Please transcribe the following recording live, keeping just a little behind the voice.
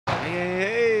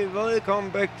Hey,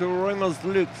 welcome back to Remus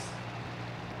Lux.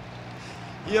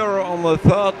 Here on the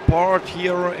third part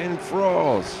here in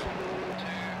France.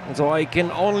 And so I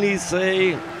can only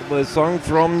say the song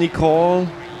from Nicole,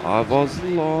 I was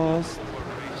lost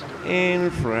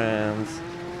in France.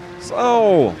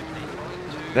 So,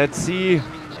 let's see.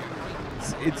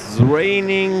 It's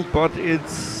raining, but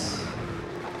it's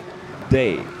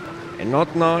day. And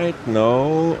not night,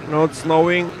 no, not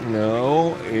snowing,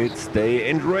 no, it's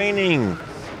day and raining.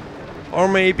 Or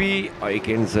maybe I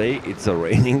can say it's a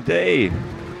raining day.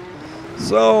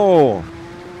 So,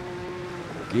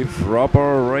 give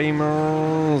rubber,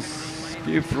 Ramos,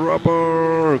 give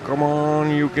rubber, come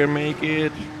on, you can make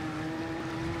it,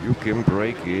 you can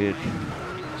break it.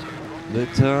 The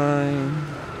time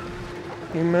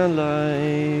in my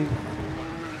life,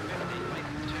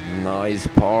 nice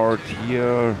part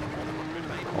here.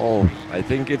 Oh, I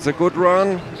think it's a good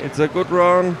run. It's a good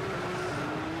run.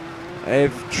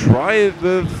 I've tried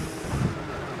with.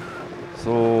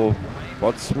 So,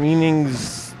 what's meaning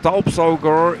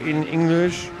Staubsauger in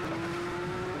English?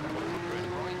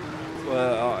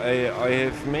 I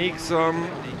have make some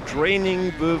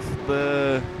training with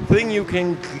the thing you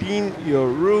can clean your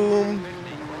room.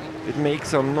 It makes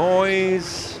some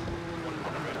noise,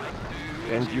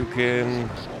 and you can.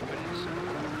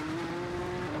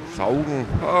 Saugen,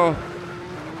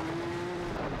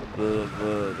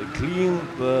 the clean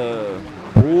the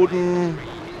Boden,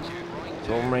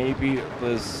 so maybe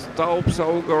the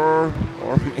Staubsauger,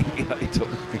 or maybe I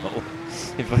don't know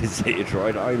if I say it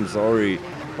right. I'm sorry,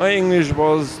 my English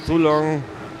was too long.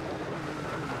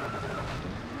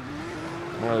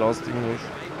 I lost English.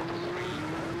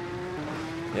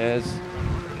 Yes.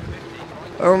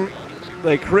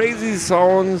 The crazy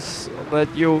sounds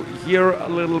that you hear a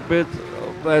little bit.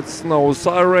 That's no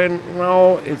siren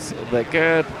now, it's the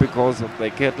cat, because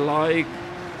the cat like.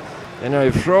 And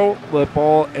I throw the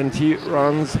ball and he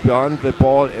runs behind the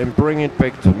ball and bring it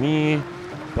back to me.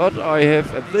 But I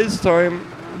have at this time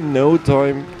no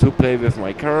time to play with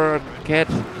my cat.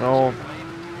 No,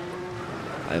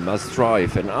 I must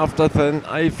drive, and after then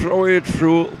I throw it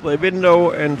through the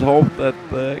window and hope that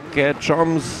the cat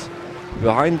jumps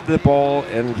behind the ball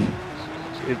and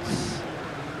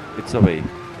it's away.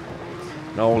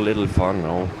 No little fun,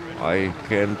 no. I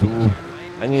can't do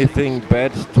anything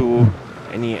bad to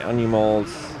any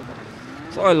animals.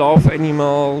 So I love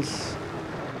animals.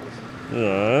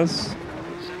 Yes.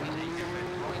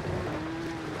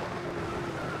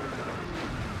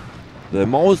 The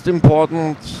most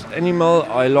important animal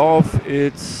I love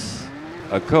is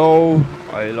a cow.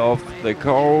 I love the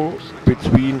cow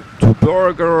between two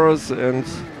burgers and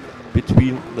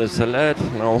between the salad.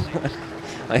 No,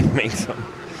 I make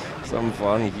some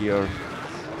fun here.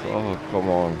 So come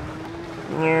on.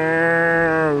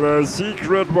 The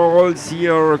secret walls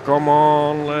here. Come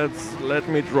on, let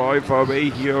me drive away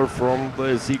here from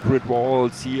the secret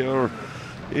walls here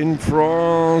in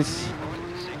France.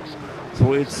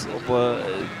 So it's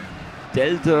the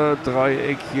Delta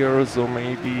Dreieck here. So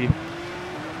maybe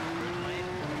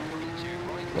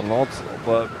not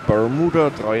the Bermuda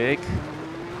Dreieck.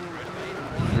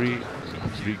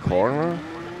 Three corner.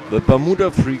 The Bermuda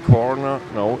Free Corner,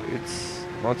 no, it's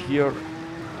not here.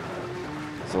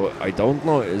 So I don't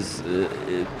know,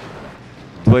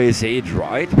 do I say it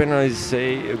right when I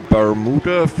say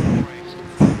Bermuda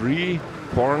Free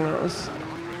Corners?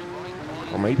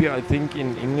 Or maybe I think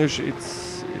in English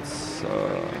it's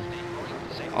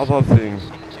other thing.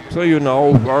 So you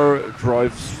know where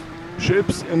drives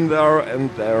ships in there and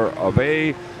they're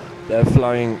away. They're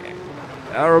flying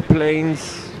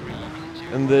airplanes.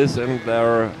 In this, and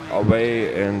they're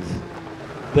away, and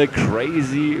the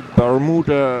crazy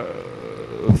Bermuda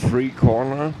free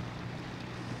corner.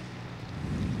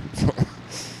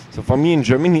 So for me in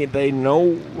Germany they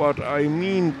know what I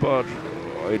mean, but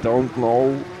I don't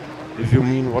know if you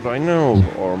mean what I know,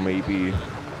 or maybe.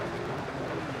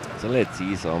 So let's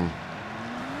see some.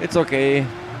 It's okay,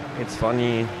 it's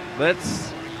funny.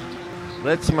 That's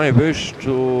my wish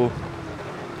to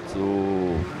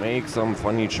make some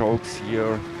funny jokes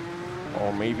here,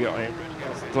 or maybe I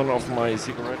turn off my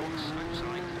cigarette.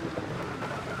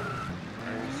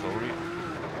 I'm sorry,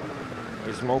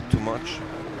 I smoke too much.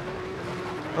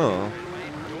 Oh,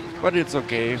 but it's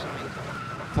okay.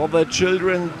 For the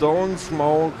children, don't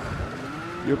smoke.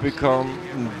 You become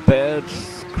bad,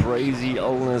 crazy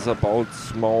illness about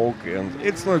smoke, and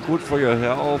it's not good for your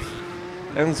health.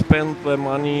 And spend the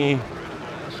money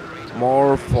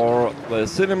more for the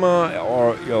cinema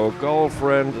or your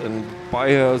girlfriend and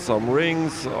buy her some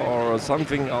rings or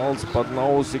something else, but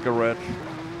no cigarette.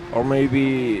 Or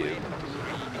maybe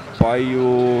buy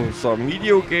you some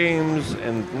video games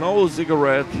and no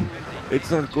cigarette. It's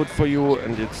not good for you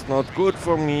and it's not good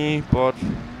for me, but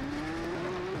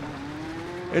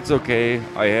it's okay.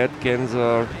 I had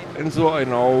cancer and so I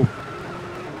know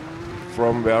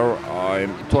from where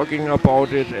I'm talking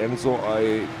about it, and so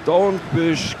I don't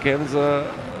wish cancer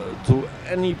to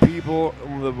any people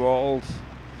in the world.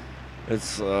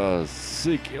 It's a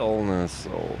sick illness,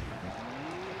 so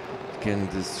it can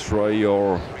destroy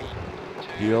your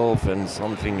health and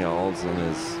something else, and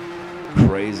it's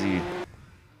crazy.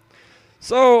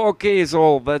 So okay,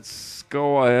 so let's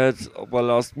go ahead the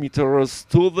last meters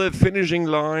to the finishing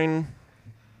line.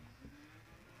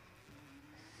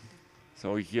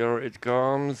 So here it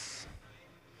comes.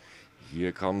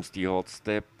 Here comes the hot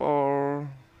stepper.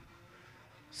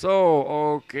 So,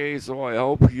 okay, so I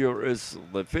hope here is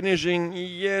the finishing.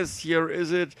 Yes, here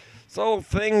is it. So,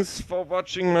 thanks for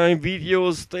watching my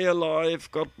videos. Stay alive.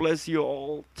 God bless you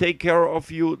all. Take care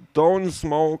of you. Don't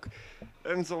smoke.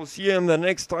 And so, see you in the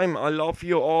next time. I love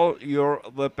you all. You're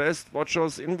the best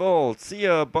watchers in the world. See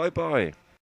ya. Bye-bye.